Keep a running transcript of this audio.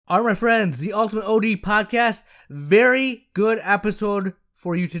All right, my friends, the Ultimate OD Podcast, very good episode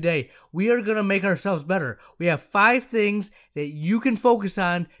for you today. We are going to make ourselves better. We have 5 things that you can focus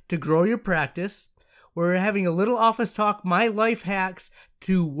on to grow your practice. We're having a little office talk, my life hacks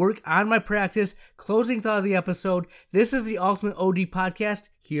to work on my practice. Closing thought of the episode. This is the Ultimate OD Podcast.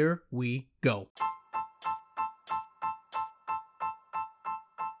 Here we go.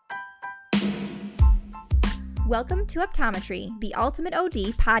 Welcome to Optometry, the Ultimate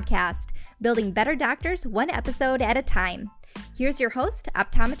OD Podcast, building better doctors one episode at a time. Here's your host,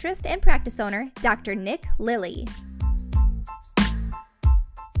 optometrist and practice owner, Dr. Nick Lilly.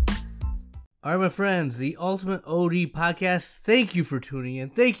 All right, my friends, the Ultimate OD Podcast, thank you for tuning in.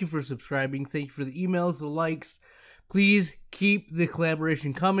 Thank you for subscribing. Thank you for the emails, the likes. Please keep the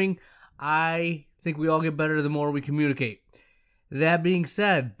collaboration coming. I think we all get better the more we communicate. That being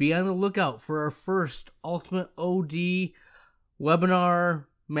said, be on the lookout for our first Ultimate OD webinar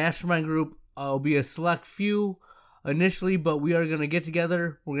mastermind group. It'll be a select few initially, but we are going to get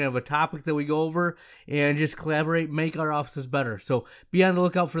together. We're going to have a topic that we go over and just collaborate, make our offices better. So be on the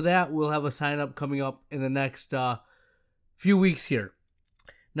lookout for that. We'll have a sign up coming up in the next few weeks here.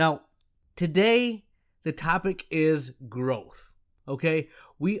 Now, today, the topic is growth. Okay?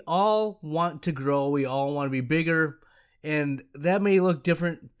 We all want to grow. We all want to be bigger. And that may look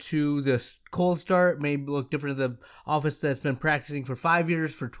different to this cold start, may look different to the office that's been practicing for 5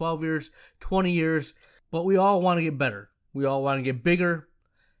 years, for 12 years, 20 years, but we all want to get better. We all want to get bigger.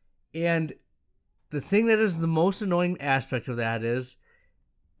 And the thing that is the most annoying aspect of that is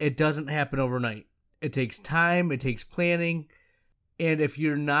it doesn't happen overnight. It takes time, it takes planning, and if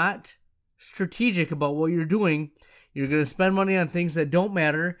you're not strategic about what you're doing, you're going to spend money on things that don't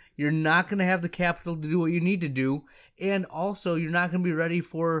matter. You're not going to have the capital to do what you need to do. And also, you're not going to be ready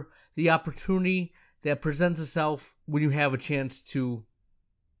for the opportunity that presents itself when you have a chance to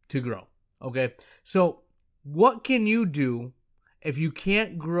grow. Okay? So, what can you do if you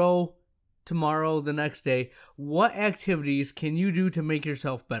can't grow tomorrow, the next day? What activities can you do to make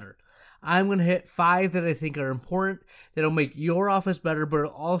yourself better? I'm going to hit 5 that I think are important, that'll make your office better, but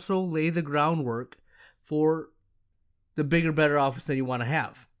it'll also lay the groundwork for the bigger, better office that you want to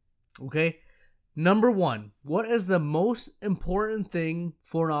have. Okay? Number 1, what is the most important thing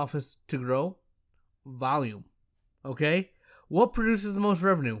for an office to grow? Volume. Okay? What produces the most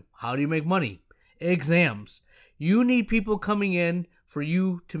revenue? How do you make money? Exams. You need people coming in for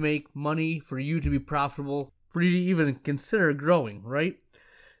you to make money, for you to be profitable, for you to even consider growing, right?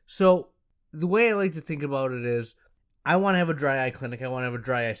 So, the way I like to think about it is, I want to have a dry eye clinic, I want to have a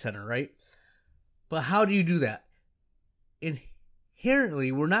dry eye center, right? But how do you do that?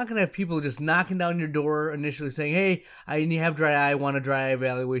 Inherently, we're not going to have people just knocking down your door initially saying, hey, I have dry eye, I want a dry eye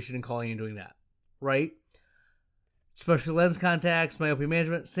evaluation, and calling and doing that, right? Special lens contacts, myopia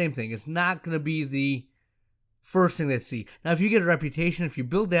management, same thing. It's not going to be the first thing they see. Now, if you get a reputation, if you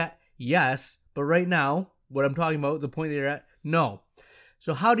build that, yes, but right now, what I'm talking about, the point that you're at, no.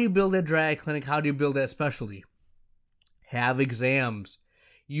 So how do you build that dry eye clinic? How do you build that specialty? Have exams.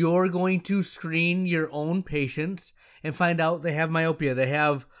 You're going to screen your own patients and find out they have myopia, they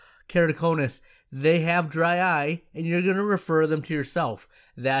have keratoconus, they have dry eye, and you're going to refer them to yourself.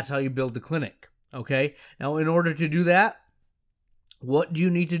 That's how you build the clinic, okay? Now, in order to do that, what do you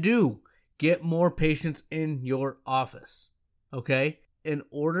need to do? Get more patients in your office, okay? In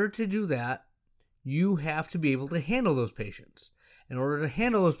order to do that, you have to be able to handle those patients. In order to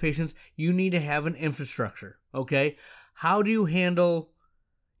handle those patients, you need to have an infrastructure, okay? How do you handle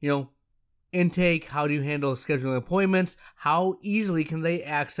intake? How do you handle scheduling appointments? How easily can they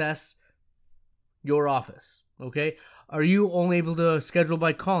access your office? Okay. Are you only able to schedule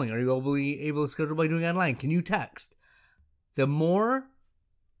by calling? Are you only able to schedule by doing online? Can you text? The more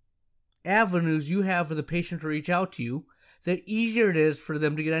avenues you have for the patient to reach out to you, the easier it is for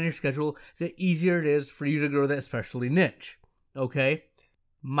them to get on your schedule, the easier it is for you to grow that specialty niche. Okay.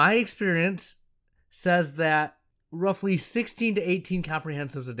 My experience says that roughly 16 to 18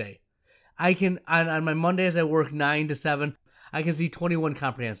 comprehensives a day. I can, on my Mondays, I work 9 to 7. I can see 21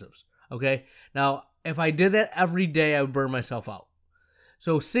 comprehensives. Okay? Now, if I did that every day, I would burn myself out.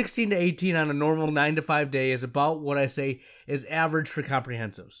 So 16 to 18 on a normal 9 to 5 day is about what I say is average for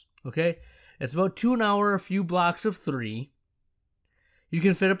comprehensives. Okay? It's about 2 an hour, a few blocks of 3. You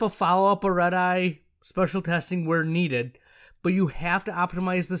can fit up a follow-up, a red eye, special testing where needed, but you have to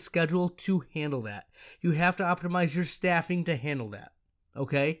optimize the schedule to handle that. You have to optimize your staffing to handle that.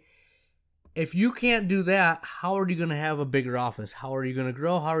 Okay? If you can't do that, how are you going to have a bigger office? How are you going to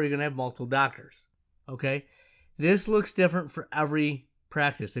grow? How are you going to have multiple doctors? Okay? This looks different for every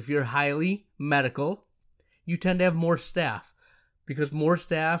practice. If you're highly medical, you tend to have more staff. because more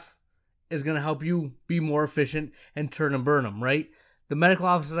staff is going to help you be more efficient and turn and burn them, right? The medical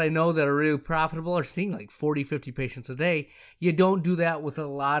offices I know that are really profitable are seeing like 40, 50 patients a day. You don't do that without a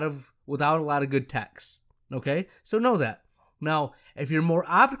lot of good techs, okay? So know that. Now, if you're more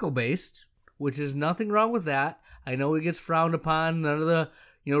optical based, which is nothing wrong with that, I know it gets frowned upon. None of the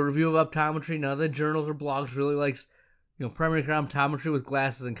review of optometry, none of the journals or blogs really likes primary care optometry with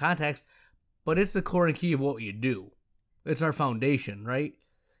glasses and contacts, but it's the core and key of what you do. It's our foundation, right?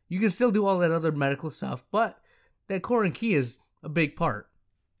 You can still do all that other medical stuff, but that core and key is a big part.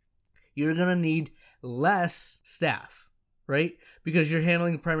 You're going to need less staff, right? Because you're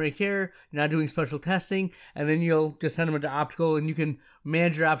handling primary care, you're not doing special testing, and then you'll just send them into optical, and you can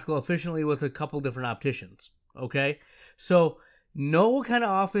manage your optical efficiently with a couple different opticians, okay? So know what kind of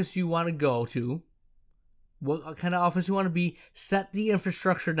office you want to go to, what kind of office you want to be, set the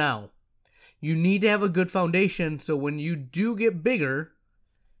infrastructure now. You need to have a good foundation so when you do get bigger,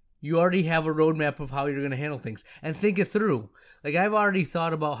 you already have a roadmap of how you're going to handle things and think it through. Like, I've already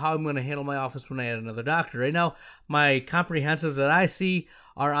thought about how I'm going to handle my office when I add another doctor. Right now, my comprehensives that I see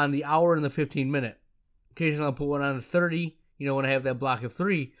are on the hour and the 15-minute. Occasionally, I'll put one on the 30, when I have that block of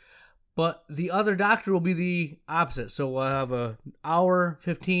 3. But the other doctor will be the opposite. So we'll have an hour,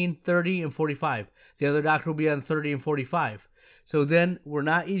 15, 30, and 45. The other doctor will be on 30 and 45. So then we're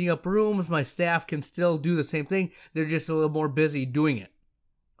not eating up rooms. My staff can still do the same thing. They're just a little more busy doing it.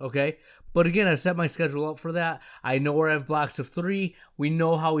 Okay? But again, I set my schedule up for that. I know where I have blocks of 3. We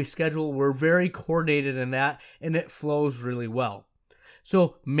know how we schedule. We're very coordinated in that, and it flows really well.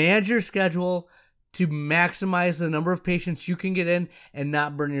 So manage your schedule to maximize the number of patients you can get in and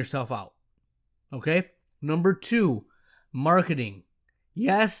not burn yourself out. Okay? Number 2, marketing.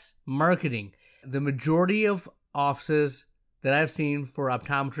 Yes, marketing. The majority of offices that I've seen for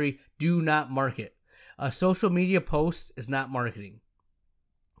optometry do not market. A social media post is not marketing.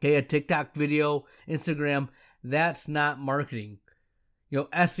 Okay, a TikTok video, Instagram, that's not marketing.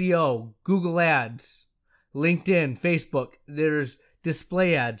 SEO, Google Ads, LinkedIn, Facebook, there's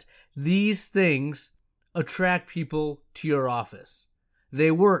display ads. These things attract people to your office.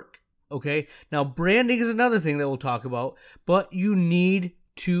 They work, okay? Now, branding is another thing that we'll talk about, but you need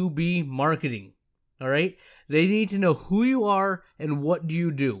to be marketing, all right? They need to know who you are and what do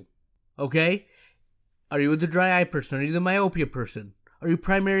you do, okay? Are you the dry eye person? Are you the myopia person? Are you a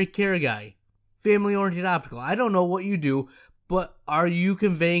primary care guy? Family-oriented optical? I don't know what you do, but are you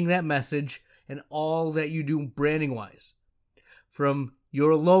conveying that message and all that you do branding-wise? From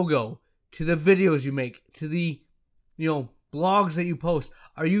your logo to the videos you make to the, blogs that you post.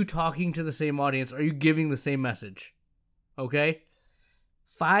 Are you talking to the same audience? Are you giving the same message? Okay?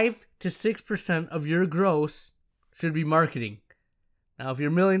 5 to 6% of your gross should be marketing. Now, if you're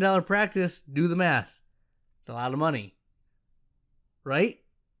 $1 million practice, do the math. It's a lot of money. Right?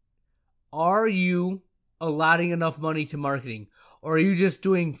 Are you allotting enough money to marketing? Or are you just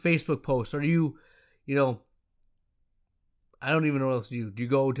doing Facebook posts? Are you, I don't even know what else to do. Do you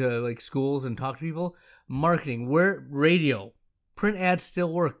go to schools and talk to people? Marketing. Where radio, print ads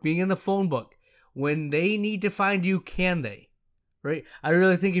still work. Being in the phone book. When they need to find you, can they? Right? I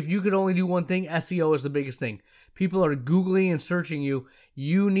really think if you could only do one thing, SEO is the biggest thing. People are Googling and searching you.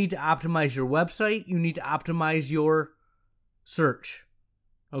 You need to optimize your website. You need to optimize your search.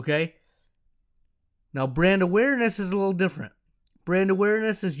 Okay? Now, brand awareness is a little different. Brand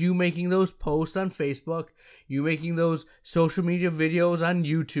awareness is you making those posts on Facebook, you making those social media videos on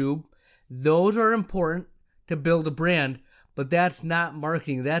YouTube. Those are important to build a brand, but that's not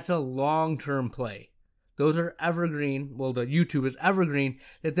marketing. That's a long-term play. Those are evergreen. Well, the YouTube is evergreen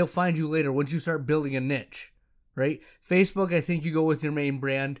that they'll find you later once you start building a niche, right? Facebook, I think you go with your main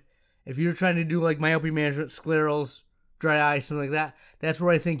brand. If you're trying to do myopia management, sclerals, dry eye, something like that, that's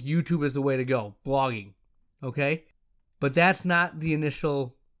where I think YouTube is the way to go, blogging, okay? But that's not the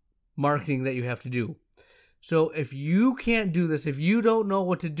initial marketing that you have to do. So if you can't do this, if you don't know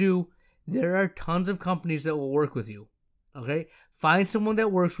what to do, there are tons of companies that will work with you, okay? Find someone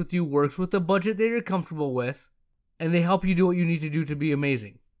that works with you, works with the budget that you're comfortable with, and they help you do what you need to do to be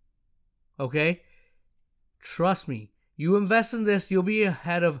amazing, okay? Trust me, you invest in this, you'll be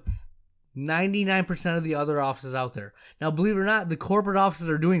ahead of 99% of the other offices out there. Now, believe it or not, the corporate offices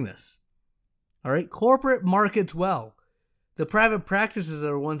are doing this. All right? Corporate markets well. The private practices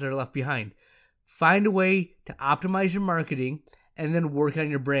are the ones that are left behind. Find a way to optimize your marketing and then work on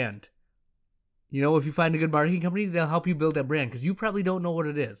your brand. If you find a good marketing company, they'll help you build that brand because you probably don't know what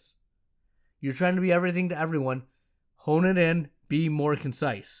it is. You're trying to be everything to everyone. Hone it in. Be more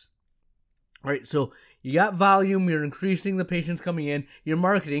concise. All right, so you got volume, you're increasing the patients coming in, your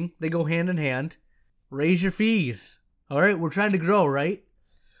marketing, they go hand in hand. Raise your fees, All right, we're trying to grow, right?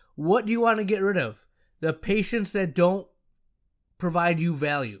 What do you want to get rid of? The patients that don't provide you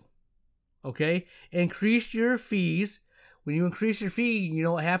value. Okay? Increase your fees. When you increase your fee, you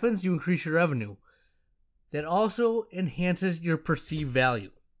know what happens? You increase your revenue. That also enhances your perceived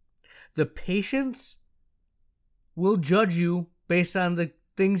value. The patients will judge you based on the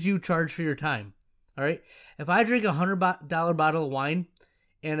things you charge for your time. All right? If I drink a $100 bottle of wine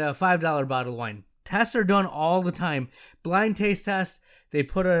and a $5 bottle of wine, tests are done all the time. Blind taste tests, they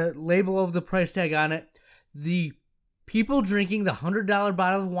put a label of the price tag on it. The people drinking the $100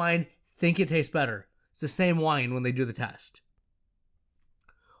 bottle of wine think it tastes better. It's the same wine when they do the test.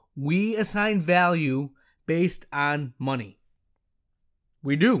 We assign value based on money.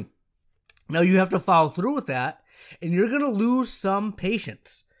 We do. Now you have to follow through with that, and you're going to lose some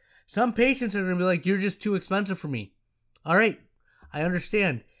patients. Some patients are going to be like, you're just too expensive for me. All right, I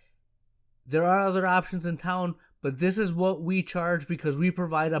understand. There are other options in town, but this is what we charge because we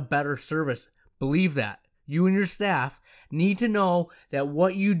provide a better service. Believe that. You and your staff need to know that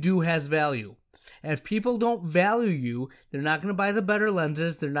what you do has value. And if people don't value you, they're not going to buy the better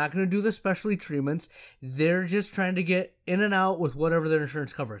lenses. They're not going to do the specialty treatments. They're just trying to get in and out with whatever their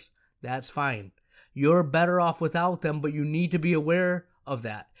insurance covers. That's fine. You're better off without them, but you need to be aware of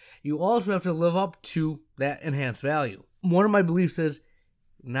that. You also have to live up to that enhanced value. One of my beliefs is,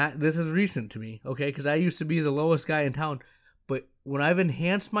 this is recent to me, okay, because I used to be the lowest guy in town, but when I've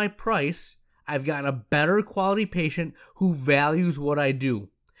enhanced my price, I've gotten a better quality patient who values what I do.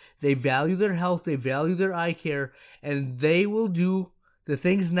 They value their health, they value their eye care, and they will do the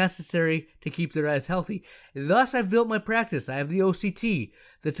things necessary to keep their eyes healthy. Thus, I've built my practice. I have the OCT,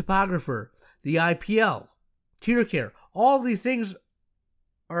 the topographer, the IPL, tear care. All these things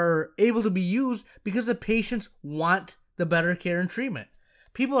are able to be used because the patients want the better care and treatment.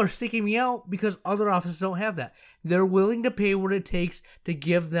 People are seeking me out because other offices don't have that. They're willing to pay what it takes to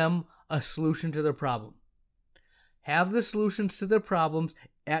give them a solution to their problem. Have the solutions to their problems.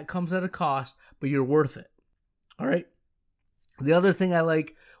 That comes at a cost, but you're worth it. All right? The other thing I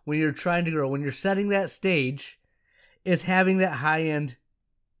like when you're trying to grow, when you're setting that stage, is having that high-end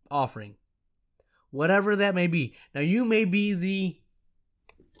offering. Whatever that may be. Now, you may be the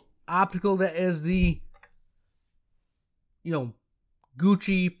optical that is the,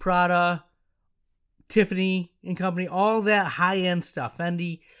 Gucci, Prada, Tiffany and Company, all that high-end stuff,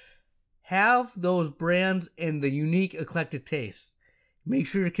 Fendi. Have those brands and the unique eclectic taste. Make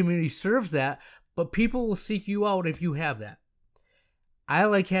sure your community serves that, but people will seek you out if you have that. I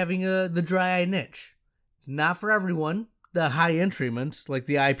like having the dry eye niche. It's not for everyone. The high-end treatments, like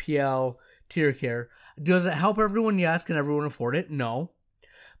the IPL, tear care. Does it help everyone? Yes. Can everyone afford it? No.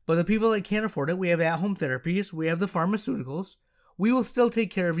 But the people that can't afford it, we have at-home therapies. We have the pharmaceuticals. We will still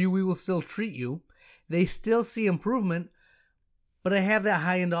take care of you. We will still treat you. They still see improvement, but I have that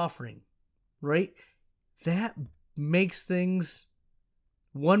high-end offering, right? That makes things,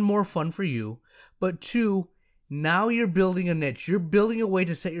 one, more fun for you, but two, now you're building a niche. You're building a way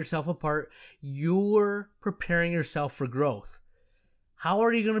to set yourself apart. You're preparing yourself for growth. How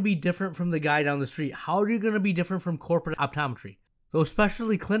are you going to be different from the guy down the street? How are you going to be different from corporate optometry? Those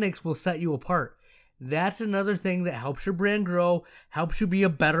specialty clinics will set you apart. That's another thing that helps your brand grow, helps you be a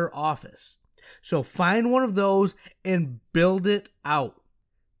better office. So find one of those and build it out.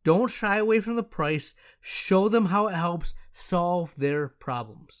 Don't shy away from the price. Show them how it helps solve their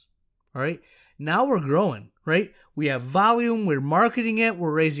problems. All right? Now we're growing, right? We have volume. We're marketing it.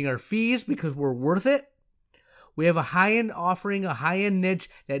 We're raising our fees because we're worth it. We have a high-end offering, a high-end niche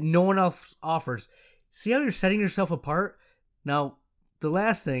that no one else offers. See how you're setting yourself apart? Now, the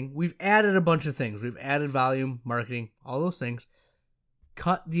last thing, we've added a bunch of things. We've added volume, marketing, all those things.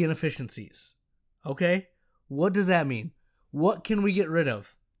 Cut the inefficiencies. Okay? What does that mean? What can we get rid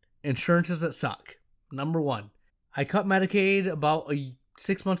of? Insurances that suck. Number one. I cut Medicaid about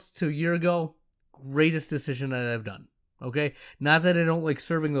 6 months to a year ago. Greatest decision that I've done. Okay? Not that I don't like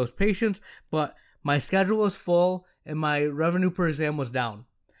serving those patients, but my schedule was full and my revenue per exam was down.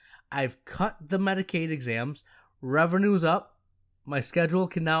 I've cut the Medicaid exams. Revenue's up. My schedule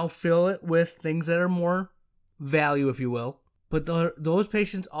can now fill it with things that are more value, if you will. But those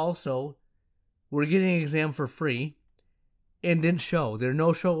patients also were getting an exam for free and didn't show. Their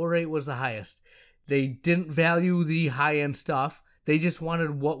no-show rate was the highest. They didn't value the high-end stuff. They just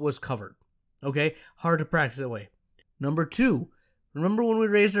wanted what was covered. Okay? Hard to practice that way. Number two, remember when we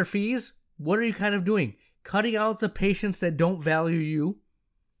raised our fees? What are you kind of doing? Cutting out the patients that don't value you,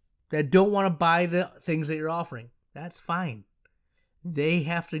 that don't want to buy the things that you're offering. That's fine. They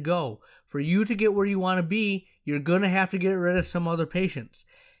have to go. For you to get where you want to be, you're going to have to get rid of some other patients.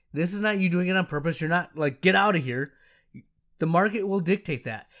 This is not you doing it on purpose. You're not like, get out of here. The market will dictate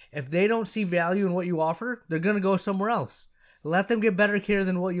that. If they don't see value in what you offer, they're going to go somewhere else. Let them get better care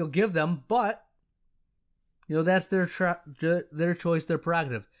than what you'll give them, but that's their choice, their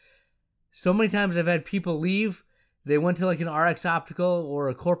prerogative. So many times I've had people leave. They went to like an RX Optical or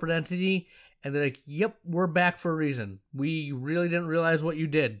a corporate entity, and they're like, yep, we're back for a reason. We really didn't realize what you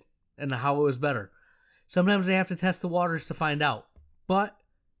did and how it was better. Sometimes they have to test the waters to find out, but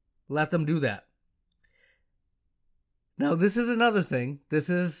let them do that. Now, this is another thing. This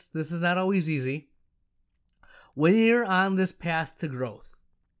is not always easy. When you're on this path to growth,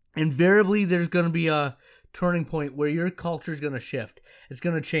 invariably there's going to be a turning point where your culture is going to shift. It's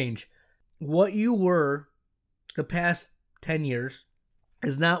going to change. What you were the past 10 years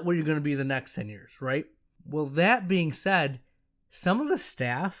is not what you're going to be the next 10 years, right? Well, that being said, some of the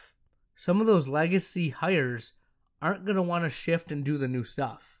staff, some of those legacy hires aren't going to want to shift and do the new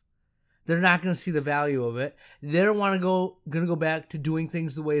stuff. They're not going to see the value of it. They're going to go back to doing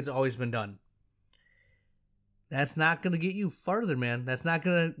things the way it's always been done. That's not going to get you farther, man. That's not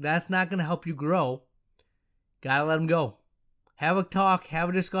going to help you grow. Gotta let them go. Have a talk, have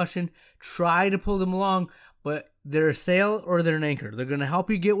a discussion, try to pull them along, but they're a sail or they're an anchor. They're going to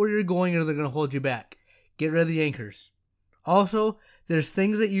help you get where you're going, or they're going to hold you back. Get rid of the anchors. Also, there's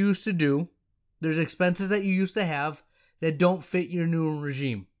things that you used to do, there's expenses that you used to have that don't fit your new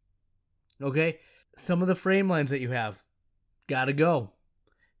regime. Okay? Some of the frame lines that you have, gotta go.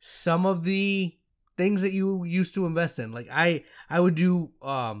 Some of the things that you used to invest in, like I would do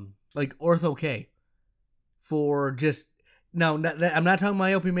like Ortho-K for just, now I'm not talking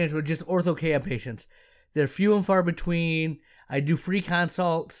myopia management, just Ortho-K on patients. They're few and far between. I do free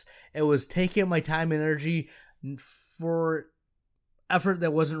consults. It was taking up my time and energy for effort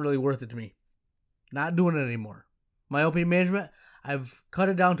that wasn't really worth it to me. Not doing it anymore. Myopia management, I've cut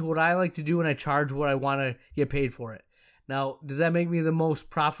it down to what I like to do, and I charge what I want to get paid for it. Now, does that make me the most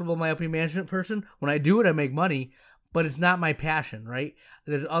profitable myopia management person? When I do it, I make money, but it's not my passion, right?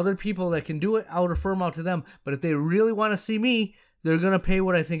 There's other people that can do it. I'll refer them out to them. But if they really want to see me, they're going to pay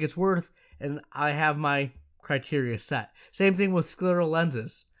what I think it's worth, and I have my criteria set. Same thing with scleral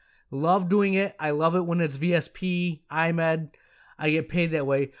lenses. Love doing it. I love it when it's VSP, IMED. I get paid that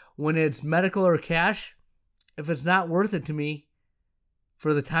way. When it's medical or cash, if it's not worth it to me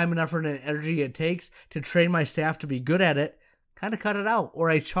for the time and effort and energy it takes to train my staff to be good at it, kind of cut it out,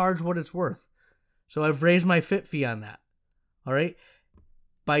 or I charge what it's worth. So I've raised my fit fee on that. All right?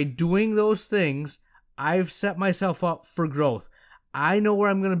 By doing those things, I've set myself up for growth. I know where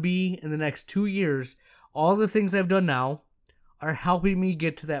I'm going to be in the next 2 years. All the things I've done now are helping me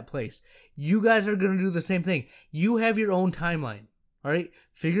get to that place. You guys are going to do the same thing. You have your own timeline. All right?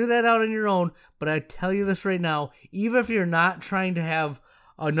 Figure that out on your own. But I tell you this right now, even if you're not trying to have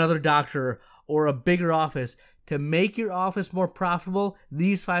another doctor or a bigger office, to make your office more profitable,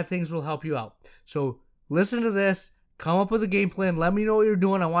 these 5 things will help you out. So listen to this. Come up with a game plan. Let me know what you're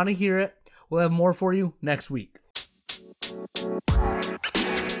doing. I want to hear it. We'll have more for you next week.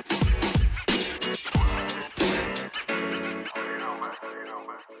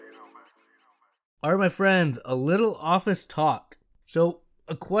 All right, my friends, a little office talk. So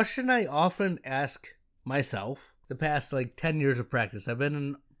a question I often ask myself the past 10 years of practice. I've been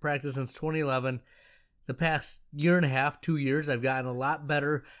in practice since 2011. The past year and a half, 2 years, I've gotten a lot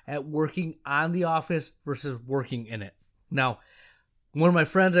better at working on the office versus working in it. Now, one of my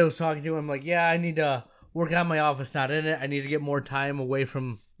friends I was talking to, I'm like, yeah, I need to work on my office, not in it. I need to get more time away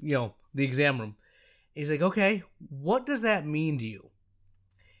from, the exam room. He's like, okay, what does that mean to you?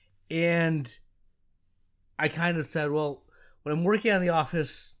 And I kind of said, well, when I'm working on the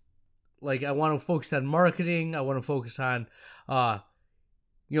office, I want to focus on marketing. I want to focus on,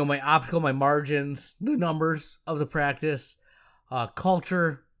 my optical, my margins, the numbers of the practice,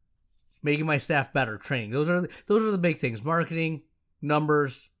 culture, making my staff better, training. Those are the big things: marketing,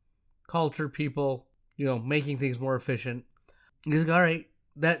 numbers, culture, people. Making things more efficient. He's like, all right,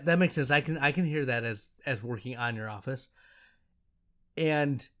 that makes sense. I can hear that as working on your office.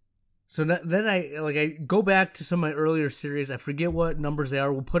 And so then I go back to some of my earlier series. I forget what numbers they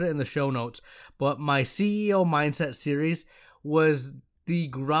are. We'll put it in the show notes. But my CEO Mindset series was the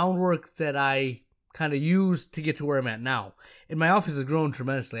groundwork that I kind of used to get to where I'm at now. And my office has grown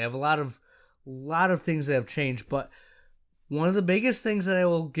tremendously. I have a lot of things that have changed. But one of the biggest things that I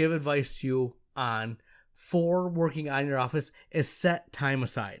will give advice to you on for working on your office is set time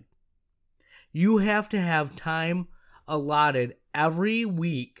aside. You have to have time allotted every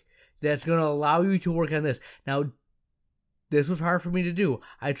week that's going to allow you to work on this. Now, this was hard for me to do.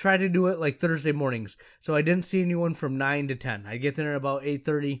 I tried to do it Thursday mornings, so I didn't see anyone from 9 to 10. I'd get there at about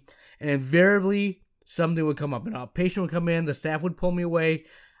 8:30, and invariably, something would come up, and a patient would come in, the staff would pull me away.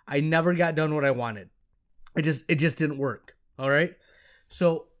 I never got done what I wanted. It just didn't work. All right.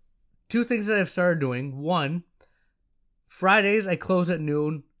 So 2 things that I've started doing. 1, Fridays I close at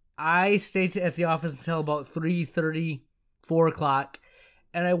noon. I stay at the office until about 3:30, 4 o'clock,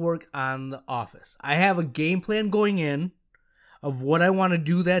 and I work on the office. I have a game plan going in of what I want to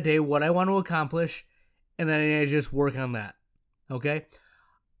do that day, what I want to accomplish, and then I just work on that. Okay?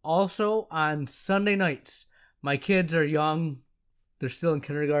 Also, on Sunday nights, my kids are young. They're still in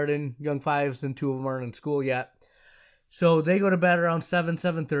kindergarten, young 5s, and 2 of them aren't in school yet. So they go to bed around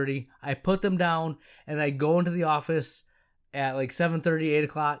 7:30. I put them down, and I go into the office at like 7:30, 8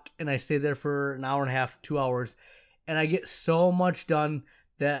 o'clock, and I stay there for an hour and a half, 2 hours. And I get so much done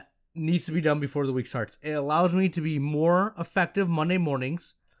that needs to be done before the week starts. It allows me to be more effective Monday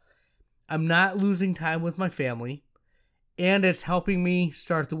mornings. I'm not losing time with my family, and it's helping me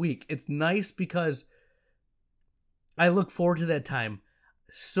start the week. It's nice because I look forward to that time.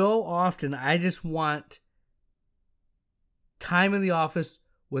 So often, I just want time in the office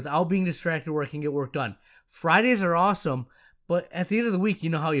without being distracted where I can get work done. Fridays are awesome, but at the end of the week, you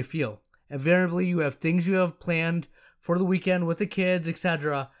know how you feel. Invariably, you have things you have planned for the weekend with the kids,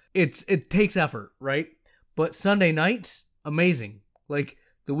 etc. It takes effort, right? But Sunday nights, amazing. Like,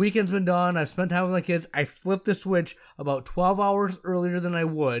 the weekend's been done. I've spent time with my kids. I flipped the switch about 12 hours earlier than I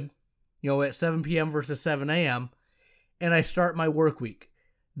would, at 7 p.m. versus 7 a.m., and I start my work week.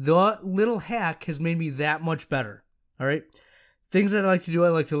 The little hack has made me that much better, all right? Things that I like to do, I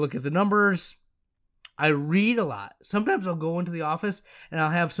like to look at the numbers. I read a lot. Sometimes I'll go into the office and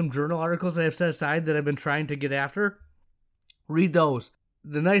I'll have some journal articles I have set aside that I've been trying to get after. Read those.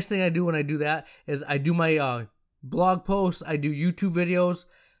 The nice thing I do when I do that is I do my blog posts, I do YouTube videos,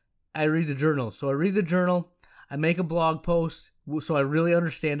 I read the journal. So I read the journal, I make a blog post so I really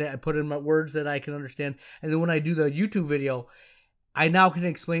understand it. I put in my words that I can understand. And then when I do the YouTube video, I now can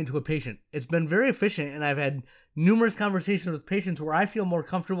explain it to a patient. It's been very efficient, and I've had numerous conversations with patients where I feel more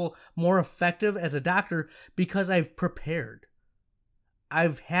comfortable, more effective as a doctor because I've prepared.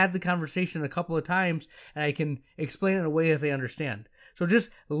 I've had the conversation a couple of times, and I can explain it in a way that they understand. So just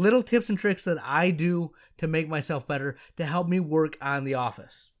little tips and tricks that I do to make myself better to help me work on the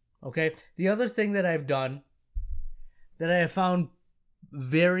office. Okay? The other thing that I've done that I have found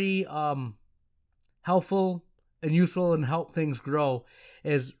very helpful and useful and help things grow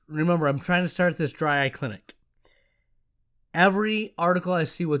is, remember, I'm trying to start this dry eye clinic. Every article I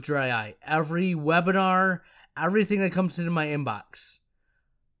see with dry eye, every webinar, everything that comes into my inbox,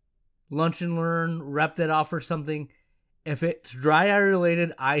 Lunch and Learn, rep that offers something, if it's dry eye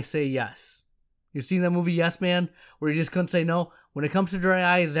related, I say yes. You've seen that movie Yes Man, where you just couldn't say no? When it comes to dry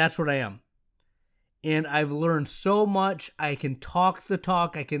eye, that's what I am. And I've learned so much. I can talk the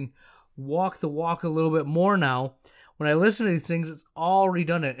talk. I can walk the walk a little bit more now. When I listen to these things, it's all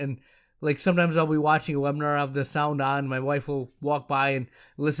redundant. And like sometimes I'll be watching a webinar, I have the sound on. My wife will walk by and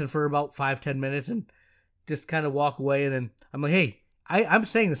listen for about 5-10 minutes and just kind of walk away. And then I'm like, hey, I'm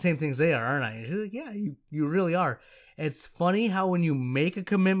saying the same things they are, aren't I? And she's like, yeah, you really are. It's funny how when you make a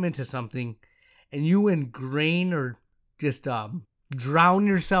commitment to something and you ingrain or just drown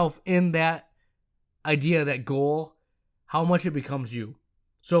yourself in that idea, that goal, how much it becomes you.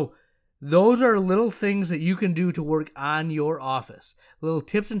 So those are little things that you can do to work on your office. Little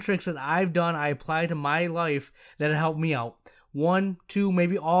tips and tricks that I've done, I apply to my life that have helped me out. 1, 2,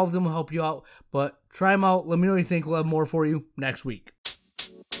 maybe all of them will help you out, but try them out. Let me know what you think. We'll have more for you next week.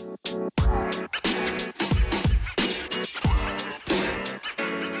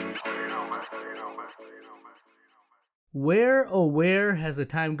 Where, oh where has the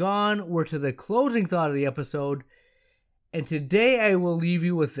time gone? We're to the closing thought of the episode, and today I will leave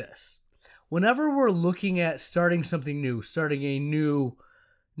you with this. Whenever we're looking at starting something new, starting a new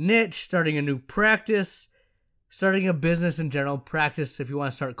niche, starting a new practice, starting a business in general, practice if you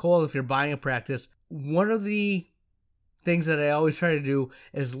want to start cold, if you're buying a practice, one of the things that I always try to do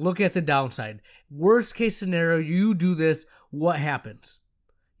is look at the downside. Worst case scenario, you do this, what happens?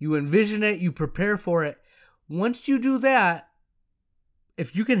 You envision it, you prepare for it. Once you do that,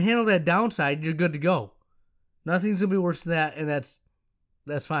 if you can handle that downside, you're good to go. Nothing's going to be worse than that, and that's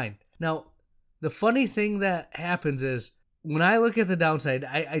fine. Now, the funny thing that happens is, when I look at the downside,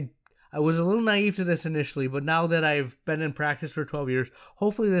 I was a little naive to this initially, but now that I've been in practice for 12 years,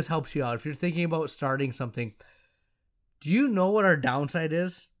 hopefully this helps you out. If you're thinking about starting something, do you know what our downside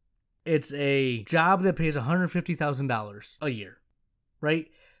is? It's a job that pays $150,000 a year, right?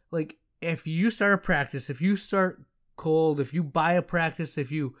 Like, if you start a practice, if you start cold, if you buy a practice,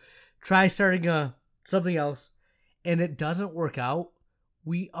 if you try starting something else, and it doesn't work out,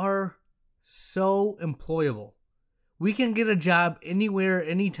 we are so employable. We can get a job anywhere,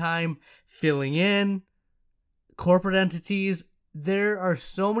 anytime, filling in, corporate entities. There are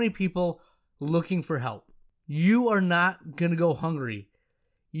so many people looking for help. You are not going to go hungry.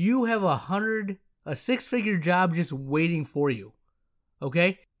 You have a six-figure job just waiting for you.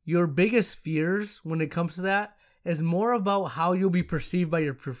 Okay? Your biggest fears when it comes to that is more about how you'll be perceived by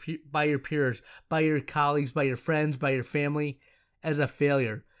your peers, by your colleagues, by your friends, by your family as a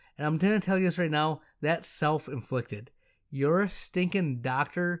failure. And I'm going to tell you this right now, that's self-inflicted. You're a stinking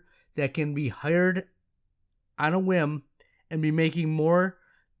doctor that can be hired on a whim and be making more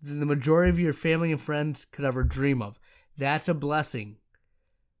than the majority of your family and friends could ever dream of. That's a blessing.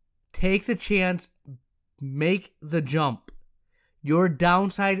 Take the chance, make the jump. Your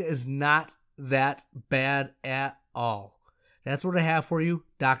downside is not that bad at all. That's what I have for you.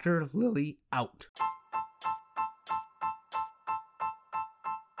 Dr. Lily out.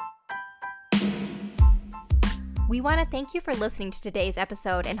 We want to thank you for listening to today's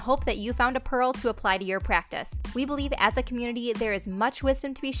episode and hope that you found a pearl to apply to your practice. We believe as a community there is much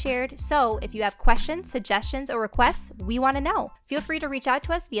wisdom to be shared, so if you have questions, suggestions, or requests, we want to know. Feel free to reach out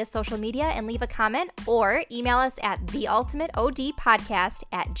to us via social media and leave a comment, or email us at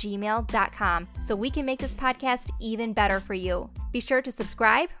theultimateodpodcast@gmail.com so we can make this podcast even better for you. Be sure to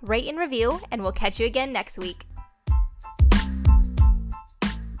subscribe, rate, and review, and we'll catch you again next week.